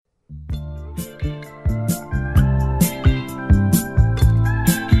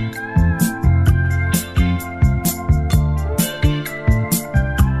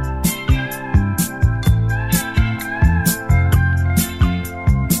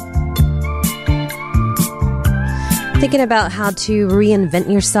Thinking about how to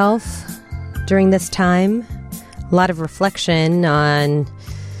reinvent yourself during this time. A lot of reflection on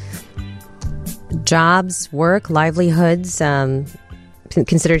jobs, work, livelihoods.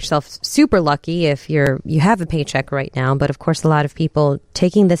 Consider yourself super lucky if you have a paycheck right now. But of course, a lot of people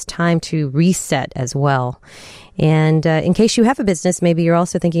taking this time to reset as well. And in case you have a business, maybe you're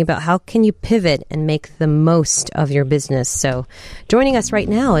also thinking about how can you pivot and make the most of your business. So joining us right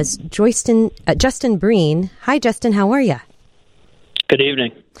now is Justin Breen. Hi, Justin. How are you? Good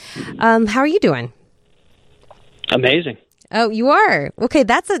evening. How are you doing? Amazing. Oh, you are? Okay,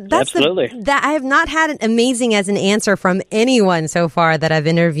 that's Absolutely. That I have not had an amazing as an answer from anyone so far that I've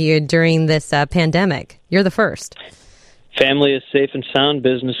interviewed during this pandemic. You're the first. Family is safe and sound,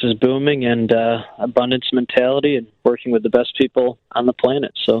 business is booming, and abundance mentality and working with the best people on the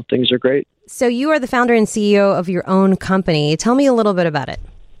planet. So things are great. So you are the founder and CEO of your own company. Tell me a little bit about it.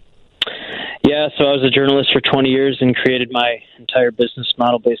 Yeah, so I was a journalist for 20 years and created my entire business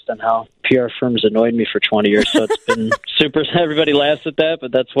model based on how PR firms annoyed me for 20 years. So it's been super. Everybody laughs at that,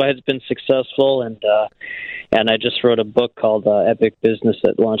 but that's why it's been successful. And I just wrote a book called Epic Business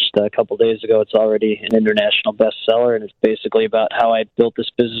that launched a couple days ago. It's already an international bestseller, and it's basically about how I built this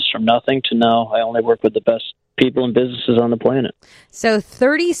business from nothing to now I only work with the best people and businesses on the planet. So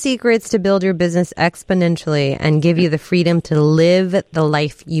 30 secrets to build your business exponentially and give you the freedom to live the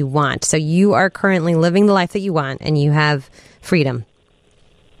life you want. So you are currently living the life that you want, and you have freedom.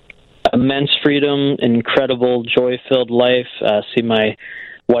 Immense freedom, incredible, joy-filled life. See my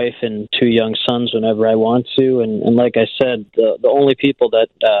wife and 2 young sons whenever I want to. And like I said, the only people that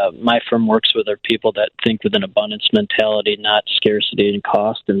my firm works with are people that think with an abundance mentality, not scarcity and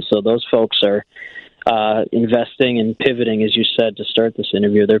cost. And so those folks are investing and pivoting, as you said, to start this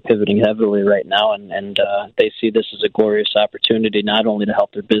interview. They're pivoting heavily right now, and they see this as a glorious opportunity not only to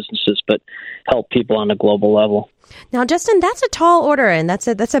help their businesses, but help people on a global level. Now, Justin, that's a tall order, and that's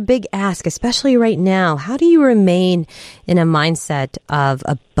a big ask, especially right now. How do you remain in a mindset of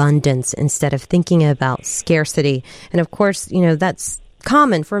abundance instead of thinking about scarcity? And of course, that's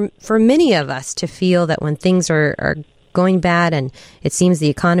common for many of us to feel that when things are going bad and it seems the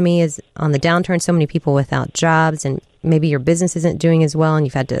economy is on the downturn, so many people without jobs, and maybe your business isn't doing as well and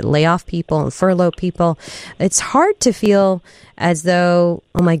you've had to lay off people and furlough people. It's hard to feel as though,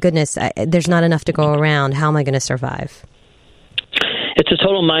 oh my goodness, there's not enough to go around. How am I going to survive? It's a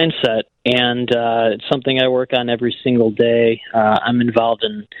total mindset, and it's something I work on every single day. I'm involved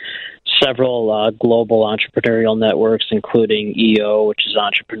in several global entrepreneurial networks, including EO, which is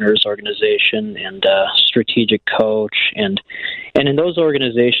Entrepreneurs Organization, and Strategic Coach, and in those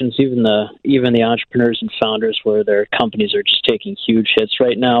organizations, even the entrepreneurs and founders where their companies are just taking huge hits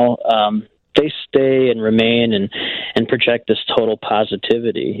right now, they stay and remain and project this total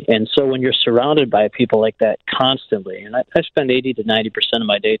positivity. And so when you're surrounded by people like that constantly, and I spend 80 to 90% of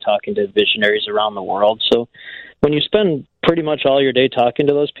my day talking to visionaries around the world. So when you spend pretty much all your day talking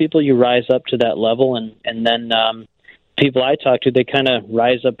to those people, you rise up to that level. And then people I talk to, they kind of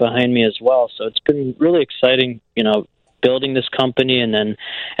rise up behind me as well. So it's been really exciting, building this company and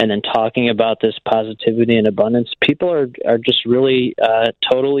then talking about this positivity and abundance. People are just really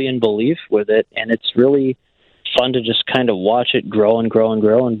totally in belief with it, and it's really fun to just kind of watch it grow and grow and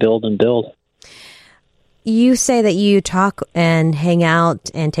grow and build and build. You say that you talk and hang out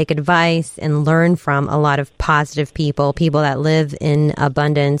and take advice and learn from a lot of positive people that live in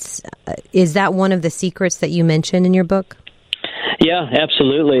abundance. Is that one of the secrets that you mentioned in your book? Yeah,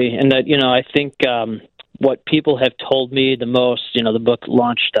 absolutely. And that, I think what people have told me the most, the book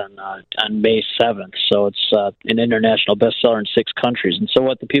launched on May 7th, so it's an international bestseller in 6 countries. And so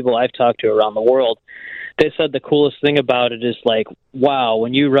what the people I've talked to around the world, they said the coolest thing about it is like, wow,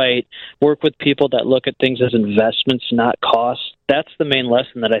 when you work with people that look at things as investments, not costs, that's the main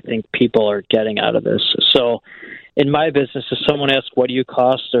lesson that I think people are getting out of this. So in my business, if someone asks, what do you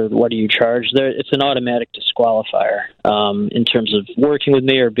cost or what do you charge, it's an automatic disqualifier in terms of working with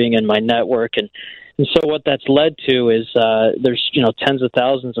me or being in my network. And so what that's led to is there's tens of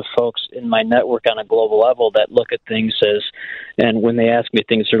thousands of folks in my network on a global level that look at things and when they ask me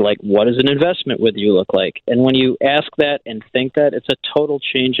things, they're like, what does an investment with you look like? And when you ask that and think that, it's a total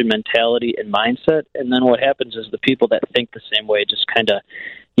change in mentality and mindset. And then what happens is the people that think the same way you just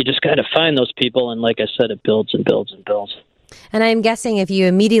kind of find those people. And like I said, it builds and builds and builds. And I'm guessing if you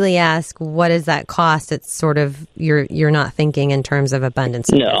immediately ask, what does that cost? It's sort of, you're not thinking in terms of abundance.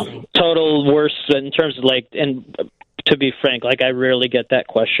 No, total worse in terms of and to be frank, I rarely get that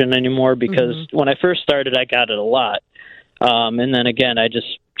question anymore because when I first started, I got it a lot. And then again, I just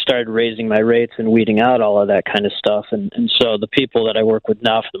started raising my rates and weeding out all of that kind of stuff. And so the people that I work with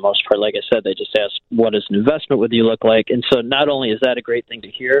now, for the most part, like I said, they just ask, what does an investment with you look like? And so not only is that a great thing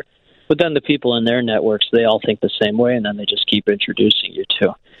to hear, but then the people in their networks, they all think the same way, and then they just keep introducing you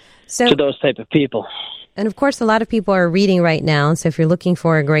to those type of people. And of course, a lot of people are reading right now. So if you're looking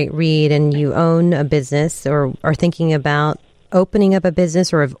for a great read and you own a business or are thinking about opening up a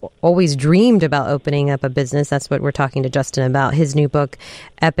business or have always dreamed about opening up a business, that's what we're talking to Justin about. His new book,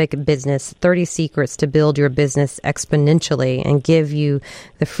 Epic Business, 30 Secrets to Build Your Business Exponentially and Give You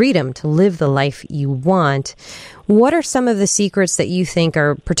the Freedom to Live the Life You Want. What are some of the secrets that you think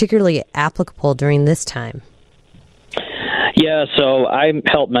are particularly applicable during this time? Yeah, so I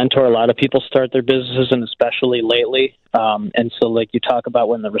help mentor a lot of people start their businesses, and especially lately. And so, like you talk about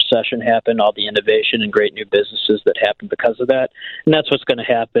when the recession happened, all the innovation and great new businesses that happened because of that. And that's what's going to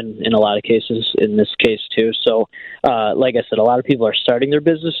happen in a lot of cases, in this case too. So, like I said, a lot of people are starting their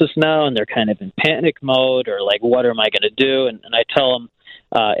businesses now, and they're kind of in panic mode or like, what am I going to do? And I tell them,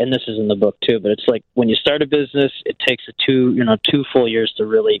 and this is in the book too, but it's like when you start a business, it takes two full years to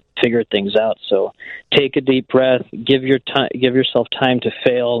really figure things out. So take a deep breath, give yourself time to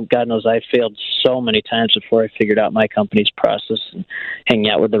fail. God knows I failed so many times before I figured out my company's process and hanging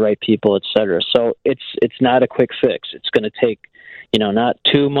out with the right people, et cetera. So it's not a quick fix. It's going to take, not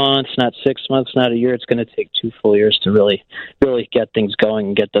 2 months, not 6 months, not a year. It's going to take 2 full years to really, really get things going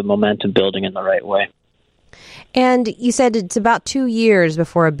and get the momentum building in the right way. And you said it's about 2 years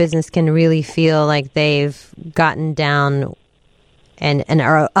before a business can really feel like they've gotten down and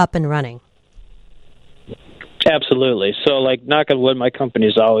are up and running. Absolutely. So, like, knock on wood, my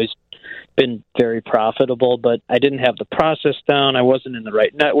company's always been very profitable, but I didn't have the process down. I wasn't in the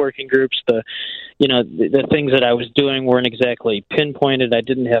right networking groups. The things that I was doing weren't exactly pinpointed. I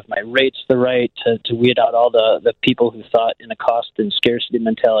didn't have my rates right to weed out all the people who thought in a cost and scarcity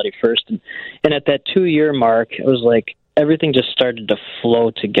mentality first. And at that 2-year mark, it was like everything just started to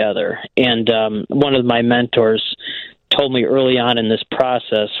flow together. And one of my mentors told me early on in this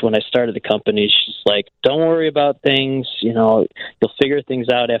process when I started the company, she's like, don't worry about things, you'll figure things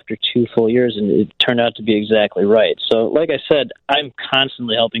out after 2 full years, and it turned out to be exactly right. So like I said, I'm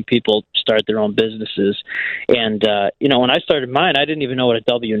constantly helping people start their own businesses. And, when I started mine, I didn't even know what a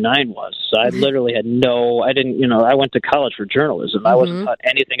W-9 was. So I literally had I went to college for journalism. I wasn't taught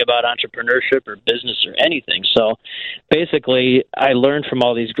anything about entrepreneurship or business or anything. So basically, I learned from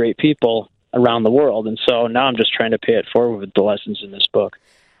all these great people around the world. And so now I'm just trying to pay it forward with the lessons in this book.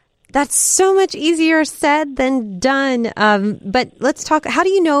 That's so much easier said than done. But let's talk, how do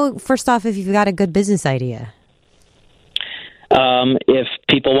you know, first off, if you've got a good business idea? If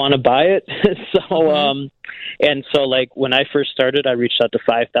people want to buy it. And so like when I first started, I reached out to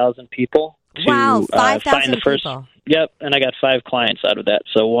 5,000 people to 5,000 find the first people. Yep. And I got 5 clients out of that.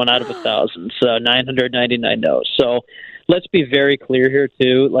 So 1 out of 1,000. So 999 no's. So let's be very clear here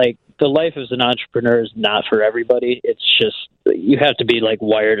too. Like, the life as an entrepreneur is not for everybody. It's just, you have to be like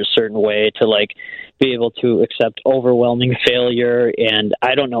wired a certain way to like be able to accept overwhelming failure. And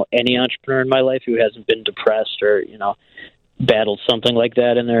I don't know any entrepreneur in my life who hasn't been depressed or, battled something like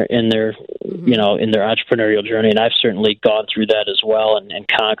that in their in their entrepreneurial journey. And I've certainly gone through that as well and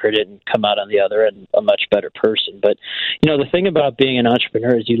conquered it and come out on the other end a much better person. But the thing about being an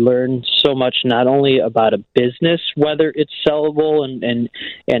entrepreneur is you learn so much, not only about a business, whether it's sellable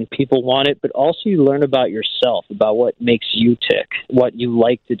and people want it, but also you learn about yourself, about what makes you tick, what you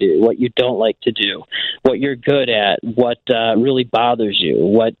like to do, what you don't like to do, what you're good at, what really bothers you,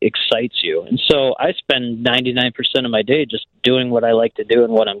 what excites you. And so I spend 99% of my day just doing what I like to do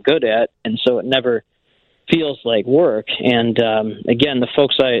and what I'm good at, and so it never feels like work. And again, the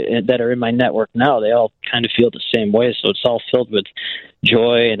folks that are in my network now, they all kind of feel the same way, so it's all filled with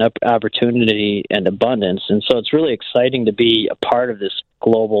joy and opportunity and abundance. And so it's really exciting to be a part of this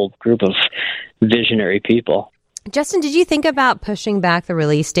global group of visionary people. Justin, did you think about pushing back the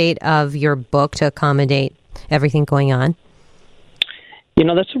release date of your book to accommodate everything going on?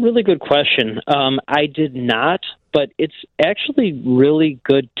 That's a really good question. I did not, but it's actually really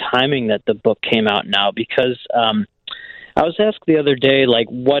good timing that the book came out now, because I was asked the other day, like,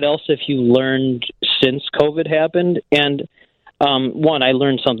 what else have you learned since COVID happened? And one, I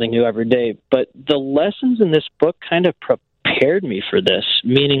learned something new every day, but the lessons in this book kind of prepared me for this,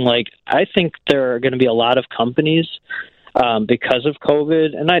 meaning like I think there are going to be a lot of companies because of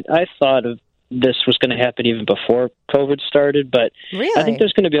COVID, and I thought of this was going to happen even before COVID started, but Really? I think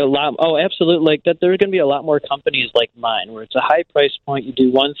there's going to be a lot. Oh, absolutely. Like that, there's going to be a lot more companies like mine where it's a high price point. You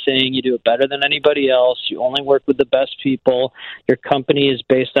do one thing, you do it better than anybody else. You only work with the best people. Your company is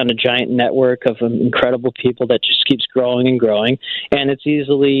based on a giant network of incredible people that just keeps growing and growing, and it's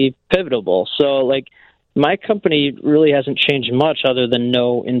easily pivotable. So, like, my company really hasn't changed much other than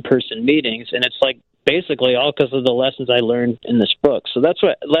no in-person meetings, and it's like basically all because of the lessons I learned in this book. So that's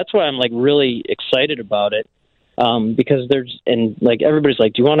why I'm like really excited about it, because like everybody's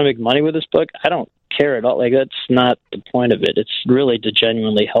like, do you want to make money with this book? I don't care at all. Like, that's not the point of it. It's really to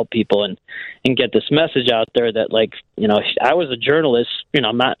genuinely help people and get this message out there that, like, you know, I was a journalist, you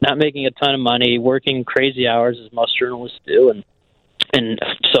know, not making a ton of money, working crazy hours as most journalists do, and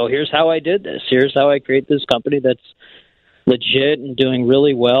so here's how I did this. Here's how I create this company that's legit and doing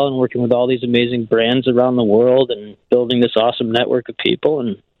really well and working with all these amazing brands around the world and building this awesome network of people.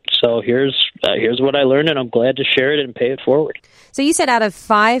 And so here's what I learned, and I'm glad to share it and pay it forward. So you said out of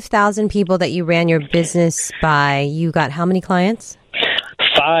 5,000 people that you ran your business by, you got how many clients?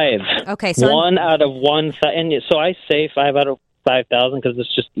 5. Okay. So one out of 1. And so I say 5 out of 5,000 because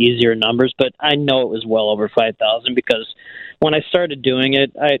it's just easier numbers, but I know it was well over 5,000 because when I started doing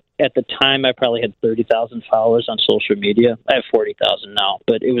it, at the time I probably had 30,000 followers on social media. I have 40,000 now,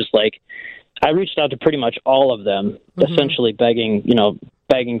 but it was like I reached out to pretty much all of them, essentially begging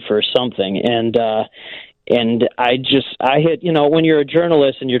for something. And I had, you know, when you're a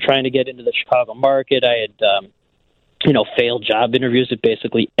journalist and you're trying to get into the Chicago market, I had, failed job interviews at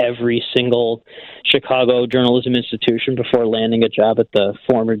basically every single Chicago journalism institution before landing a job at the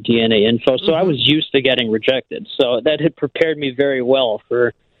former DNA Info. So I was used to getting rejected. So that had prepared me very well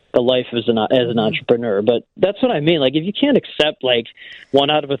for the life as an entrepreneur. But that's what I mean. Like, if you can't accept like 1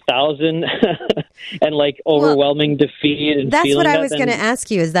 out of 1,000 and like overwhelming defeat, and that's what I was going to ask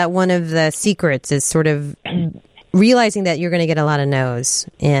you. Is that one of the secrets? Is sort of realizing that you're going to get a lot of no's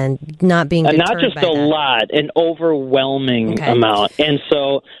and not being deterred not just by a that. lot, an overwhelming amount. And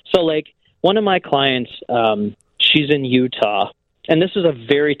so like one of my clients, she's in Utah, and this is a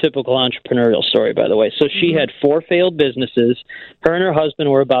very typical entrepreneurial story, by the way. So she had 4 failed businesses. Her and her husband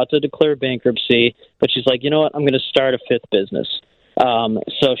were about to declare bankruptcy, but she's like, you know what? I'm going to start a 5th business.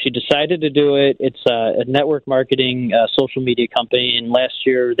 So she decided to do it. It's a network marketing social media company, and last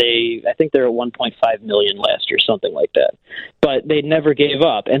year I think they're at 1.5 million last year, something like that. But they never gave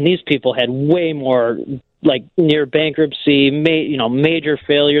up, and these people had way more, like, near bankruptcy, major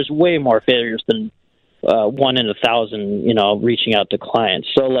failures, way more failures than 1 in 1,000, reaching out to clients.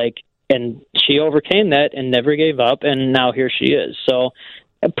 So and she overcame that and never gave up, and now here she is. So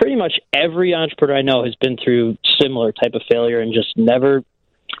pretty much every entrepreneur I know has been through similar type of failure and just never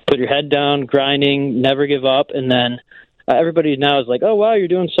put your head down, grinding, never give up. And then everybody now is like, oh, wow, you're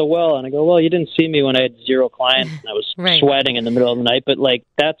doing so well. And I go, well, you didn't see me when I had 0 clients and I was sweating in the middle of the night. But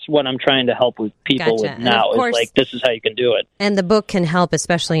that's what I'm trying to help with people with now, is like, this is how you can do it. And the book can help,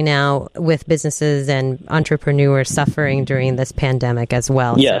 especially now with businesses and entrepreneurs suffering during this pandemic as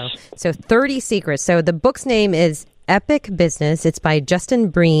well. Yes. So 30 secrets. So the book's name is BrEpic Business. It's by Justin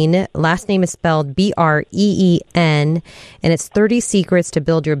Breen. Last name is spelled Breen, and it's 30 secrets to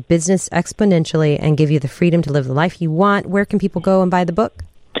build your business exponentially and give you the freedom to live the life you want. Where can people go and buy the book?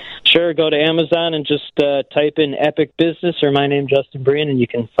 Sure, go to Amazon and just type in BrEpic Business or my name, Justin Breen, and you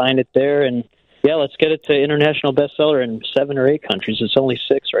can find it there. And yeah, let's get it to international bestseller in 7 or 8 countries. It's only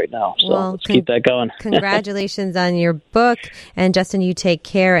 6 right now, so let's keep that going. Congratulations on your book. And Justin, you take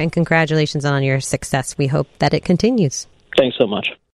care, and congratulations on your success. We hope that it continues. Thanks so much.